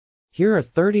Here are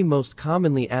 30 most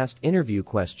commonly asked interview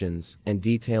questions and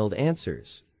detailed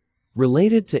answers.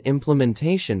 Related to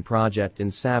implementation project in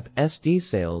SAP SD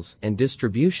sales and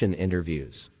distribution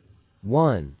interviews.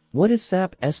 1. What is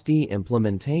SAP SD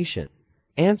implementation?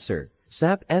 Answer.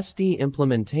 SAP SD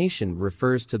implementation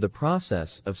refers to the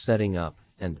process of setting up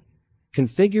and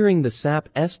configuring the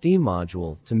SAP SD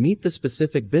module to meet the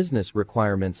specific business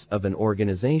requirements of an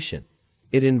organization.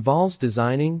 It involves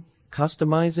designing,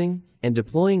 customizing, and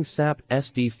deploying SAP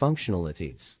SD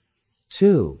functionalities.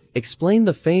 2. Explain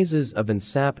the phases of an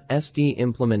SAP SD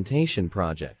implementation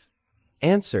project.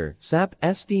 Answer. SAP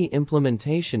SD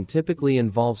implementation typically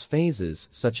involves phases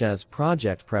such as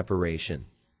project preparation,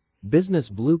 business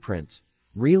blueprint,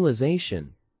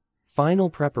 realization,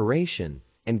 final preparation,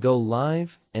 and go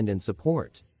live, and in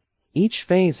support. Each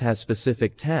phase has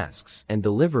specific tasks and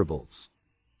deliverables.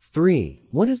 3.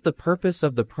 What is the purpose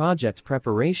of the project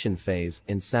preparation phase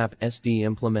in SAP SD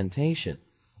implementation?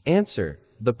 Answer.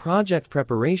 The project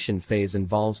preparation phase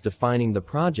involves defining the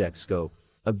project scope,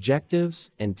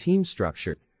 objectives, and team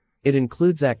structure. It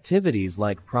includes activities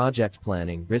like project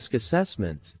planning, risk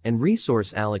assessment, and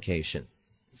resource allocation.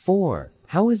 4.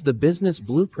 How is the business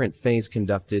blueprint phase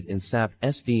conducted in SAP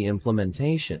SD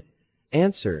implementation?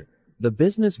 Answer. The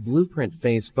business blueprint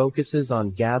phase focuses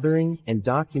on gathering and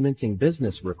documenting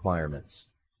business requirements.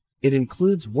 It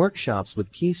includes workshops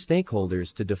with key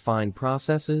stakeholders to define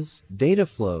processes, data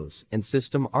flows, and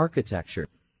system architecture.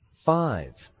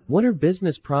 5. What are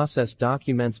business process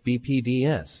documents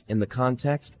 (BPDS) in the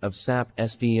context of SAP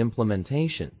SD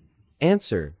implementation?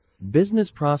 Answer. Business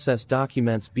process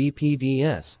documents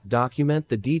 (BPDS) document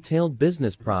the detailed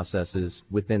business processes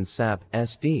within SAP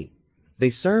SD. They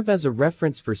serve as a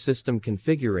reference for system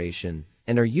configuration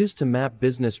and are used to map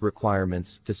business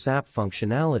requirements to SAP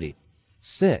functionality.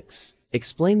 6.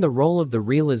 Explain the role of the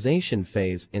realization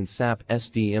phase in SAP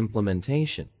SD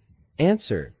implementation.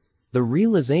 Answer. The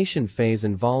realization phase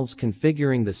involves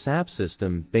configuring the SAP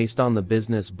system based on the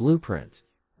business blueprint.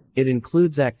 It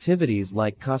includes activities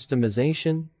like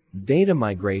customization, data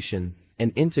migration,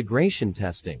 and integration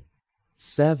testing.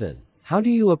 7. How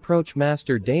do you approach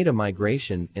master data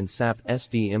migration in SAP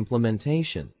SD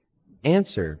implementation?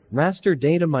 Answer. Master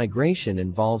data migration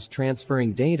involves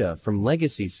transferring data from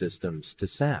legacy systems to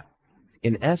SAP.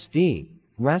 In SD,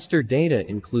 master data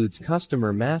includes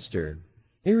customer master,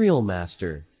 aerial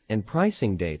master, and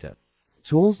pricing data.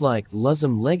 Tools like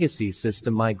LUSM Legacy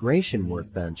System Migration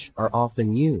Workbench are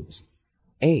often used.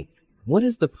 8. What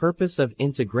is the purpose of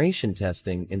integration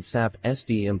testing in SAP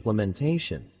SD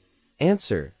implementation?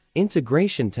 Answer.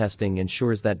 Integration testing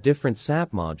ensures that different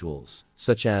SAP modules,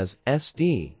 such as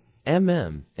SD,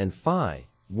 MM, and FI,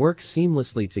 work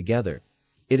seamlessly together.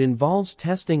 It involves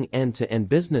testing end-to-end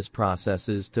business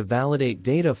processes to validate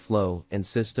data flow and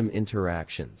system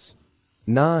interactions.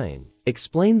 9.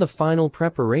 Explain the final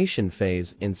preparation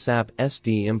phase in SAP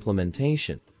SD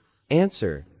implementation.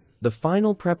 Answer. The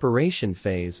final preparation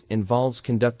phase involves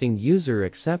conducting user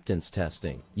acceptance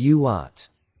testing, UAT,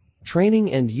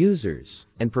 training end users,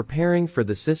 and preparing for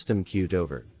the system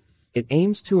cutover. It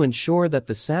aims to ensure that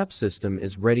the SAP system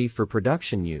is ready for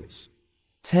production use.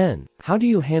 10. How do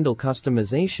you handle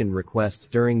customization requests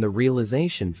during the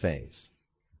realization phase?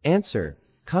 Answer.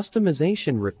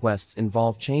 Customization requests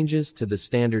involve changes to the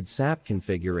standard SAP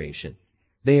configuration.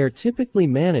 They are typically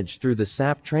managed through the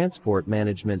SAP Transport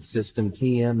Management System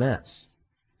 (TMS)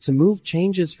 to move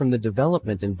changes from the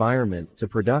development environment to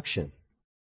production.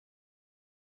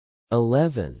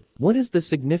 11. What is the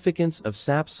significance of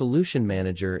SAP Solution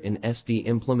Manager in SD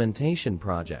implementation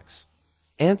projects?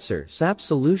 Answer. SAP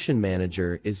Solution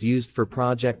Manager is used for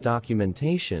project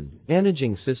documentation,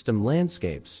 managing system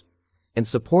landscapes, and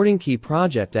supporting key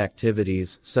project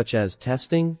activities such as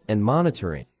testing and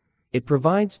monitoring. It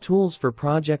provides tools for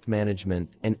project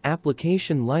management and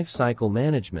application lifecycle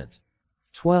management.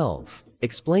 12.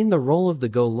 Explain the role of the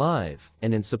go live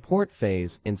and in support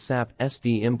phase in SAP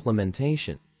SD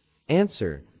implementation.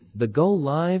 Answer. The go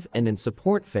live and in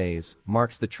support phase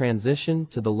marks the transition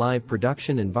to the live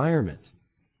production environment.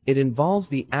 It involves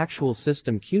the actual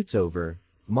system cutover,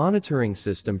 monitoring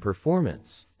system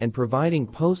performance, and providing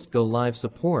post-go live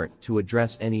support to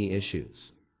address any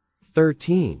issues.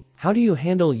 13. How do you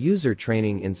handle user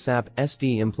training in SAP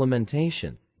SD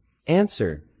implementation?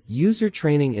 Answer. User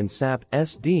training in SAP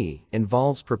SD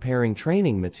involves preparing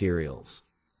training materials,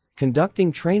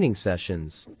 conducting training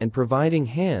sessions, and providing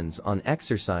hands-on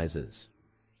exercises.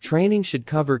 Training should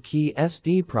cover key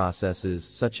SD processes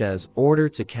such as order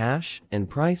to cash and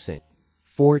pricing.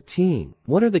 14.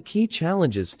 What are the key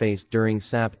challenges faced during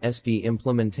SAP SD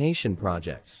implementation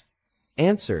projects?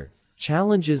 Answer.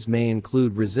 Challenges may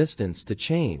include resistance to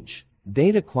change,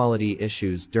 data quality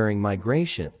issues during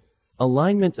migration,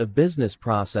 alignment of business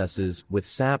processes with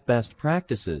SAP best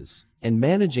practices, and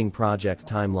managing project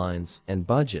timelines and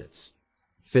budgets.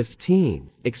 15.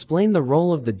 Explain the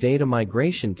role of the data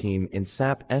migration team in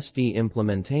SAP SD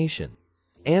implementation.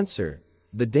 Answer.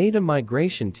 The data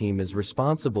migration team is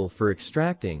responsible for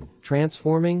extracting,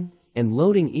 transforming, and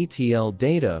loading ETL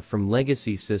data from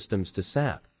legacy systems to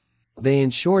SAP. They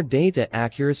ensure data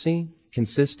accuracy,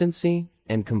 consistency,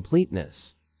 and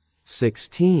completeness.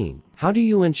 16. How do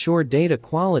you ensure data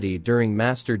quality during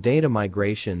master data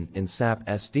migration in SAP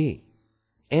SD?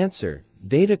 Answer.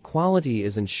 Data quality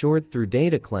is ensured through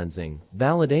data cleansing,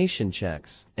 validation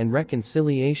checks, and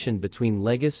reconciliation between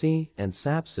legacy and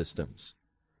SAP systems.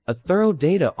 A thorough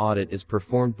data audit is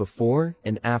performed before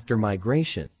and after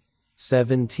migration.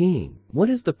 17. What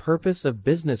is the purpose of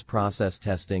business process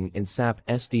testing in SAP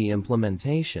SD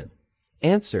implementation?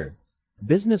 Answer.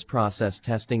 Business process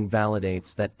testing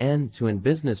validates that end-to-end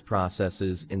business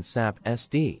processes in SAP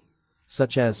SD,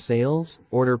 such as sales,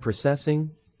 order processing,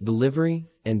 delivery,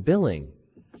 and billing,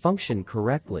 function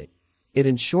correctly. It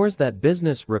ensures that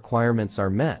business requirements are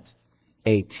met.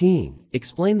 18.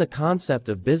 Explain the concept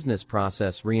of business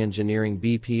process reengineering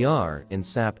 (BPR) in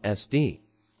SAP SD.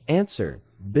 Answer.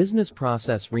 Business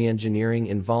process reengineering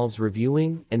involves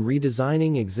reviewing and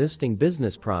redesigning existing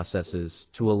business processes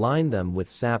to align them with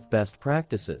SAP best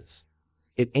practices.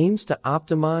 It aims to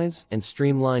optimize and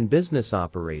streamline business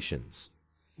operations.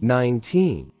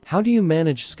 19. How do you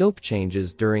manage scope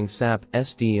changes during SAP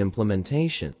SD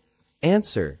implementation?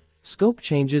 Answer. Scope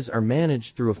changes are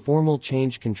managed through a formal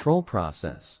change control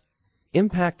process.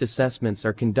 Impact assessments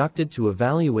are conducted to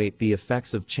evaluate the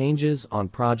effects of changes on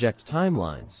project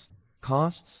timelines,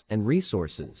 costs, and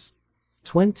resources.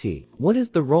 20. What is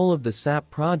the role of the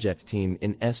SAP project team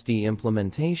in SD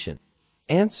implementation?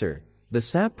 Answer. The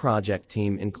SAP project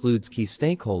team includes key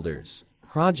stakeholders,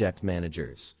 project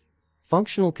managers,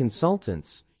 functional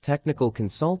consultants, technical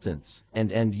consultants,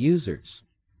 and end users.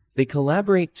 They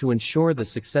collaborate to ensure the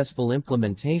successful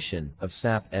implementation of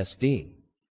SAP SD.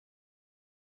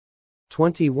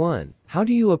 21. How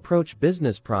do you approach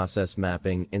business process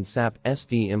mapping in SAP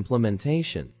SD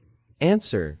implementation?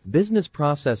 Answer. Business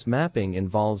process mapping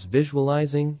involves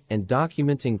visualizing and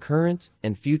documenting current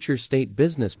and future state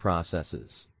business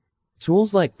processes.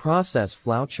 Tools like process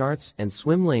flowcharts and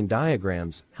swim lane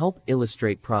diagrams help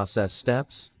illustrate process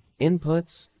steps,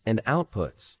 inputs, and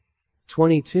outputs.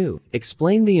 22.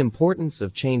 Explain the importance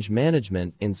of change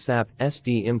management in SAP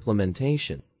SD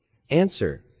implementation.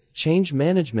 Answer. Change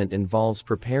management involves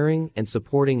preparing and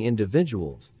supporting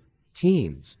individuals,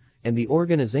 teams, and the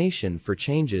organization for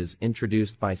changes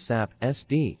introduced by SAP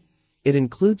SD. It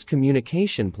includes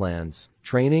communication plans,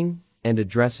 training, and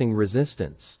addressing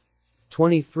resistance.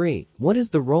 23. What is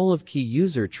the role of key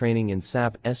user training in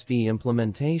SAP SD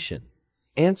implementation?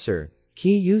 Answer.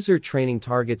 Key user training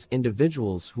targets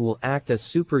individuals who will act as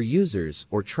super users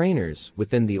or trainers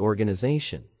within the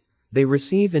organization. They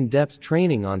receive in-depth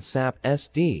training on SAP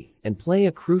SD and play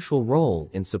a crucial role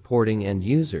in supporting end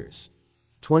users.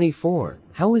 24.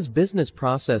 How is business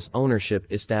process ownership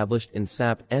established in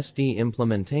SAP SD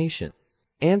implementation?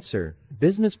 Answer.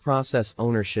 Business process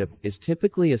ownership is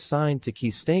typically assigned to key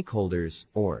stakeholders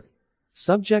or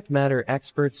subject matter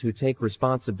experts who take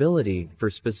responsibility for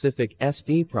specific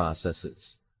SD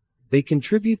processes. They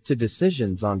contribute to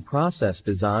decisions on process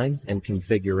design and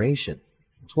configuration.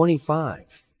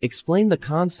 25. Explain the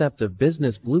concept of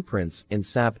business blueprints in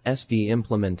SAP SD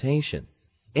implementation.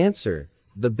 Answer.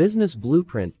 The business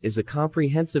blueprint is a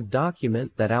comprehensive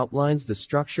document that outlines the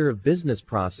structure of business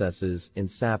processes in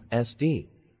SAP SD.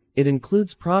 It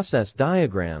includes process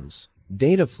diagrams,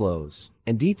 data flows,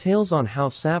 and details on how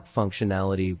SAP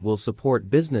functionality will support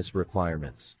business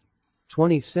requirements.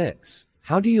 26.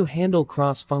 How do you handle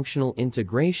cross-functional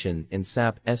integration in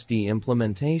SAP SD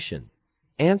implementation?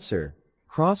 Answer.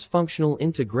 Cross-functional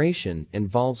integration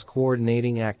involves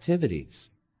coordinating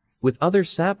activities with other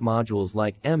SAP modules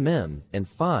like MM and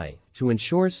FI to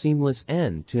ensure seamless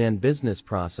end-to-end business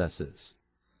processes.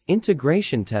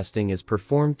 Integration testing is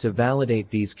performed to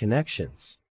validate these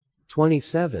connections.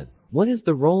 27. What is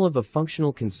the role of a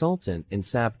functional consultant in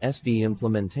SAP SD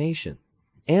implementation?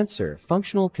 Answer.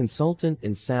 Functional consultant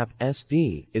in SAP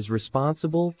SD is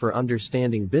responsible for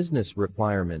understanding business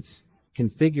requirements,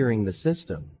 configuring the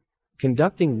system,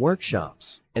 conducting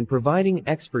workshops, and providing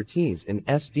expertise in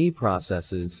SD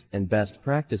processes and best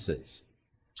practices.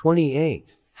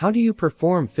 28. How do you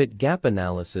perform fit gap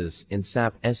analysis in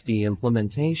SAP SD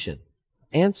implementation?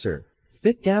 Answer.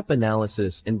 Fit gap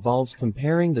analysis involves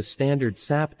comparing the standard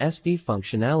SAP SD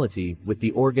functionality with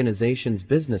the organization's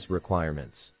business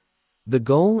requirements. The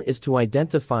goal is to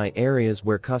identify areas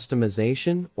where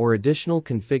customization or additional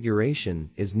configuration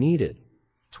is needed.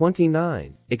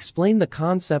 29. Explain the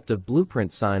concept of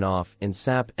blueprint sign-off in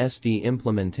SAP SD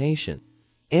implementation.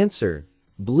 Answer.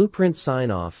 Blueprint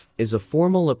sign-off is a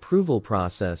formal approval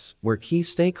process where key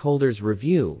stakeholders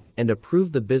review and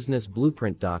approve the business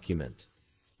blueprint document.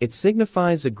 It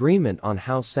signifies agreement on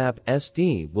how SAP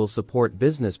SD will support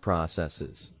business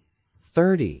processes.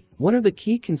 30. What are the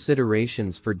key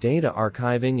considerations for data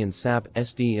archiving in SAP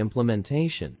SD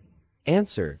implementation?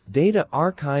 Answer. Data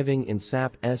archiving in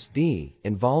SAP SD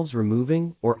involves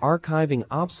removing or archiving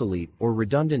obsolete or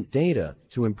redundant data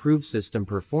to improve system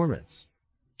performance.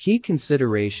 Key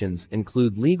considerations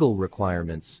include legal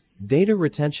requirements, data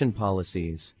retention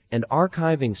policies, and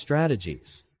archiving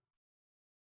strategies.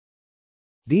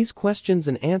 These questions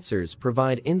and answers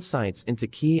provide insights into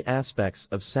key aspects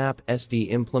of SAP SD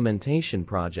implementation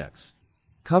projects,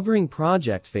 covering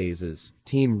project phases,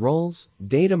 team roles,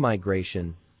 data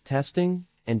migration, testing,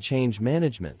 and change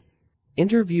management.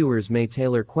 Interviewers may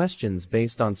tailor questions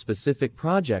based on specific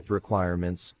project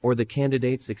requirements or the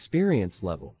candidate's experience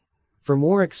level. For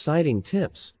more exciting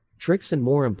tips, tricks, and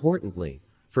more importantly,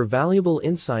 for valuable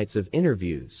insights of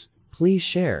interviews, please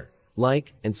share,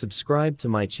 like, and subscribe to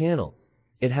my channel.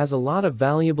 It has a lot of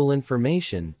valuable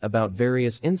information about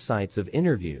various insights of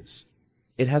interviews.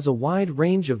 It has a wide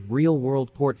range of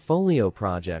real-world portfolio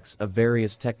projects of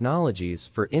various technologies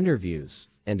for interviews,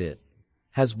 and it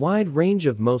has wide range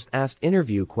of most asked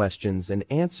interview questions and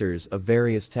answers of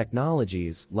various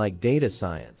technologies like data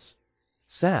science,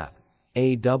 SAP,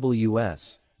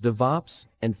 AWS, DevOps,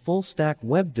 and full-stack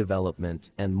web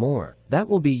development, and more, that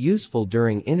will be useful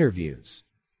during interviews.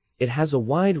 It has a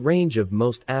wide range of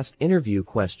most asked interview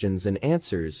questions and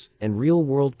answers and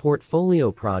real-world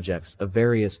portfolio projects of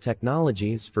various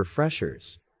technologies for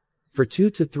freshers, for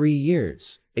 2 to 3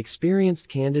 years, experienced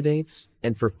candidates,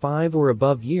 and for 5 or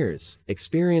above years,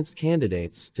 experienced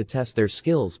candidates to test their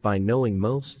skills by knowing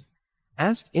most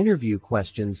asked interview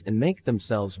questions and make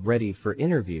themselves ready for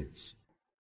interviews.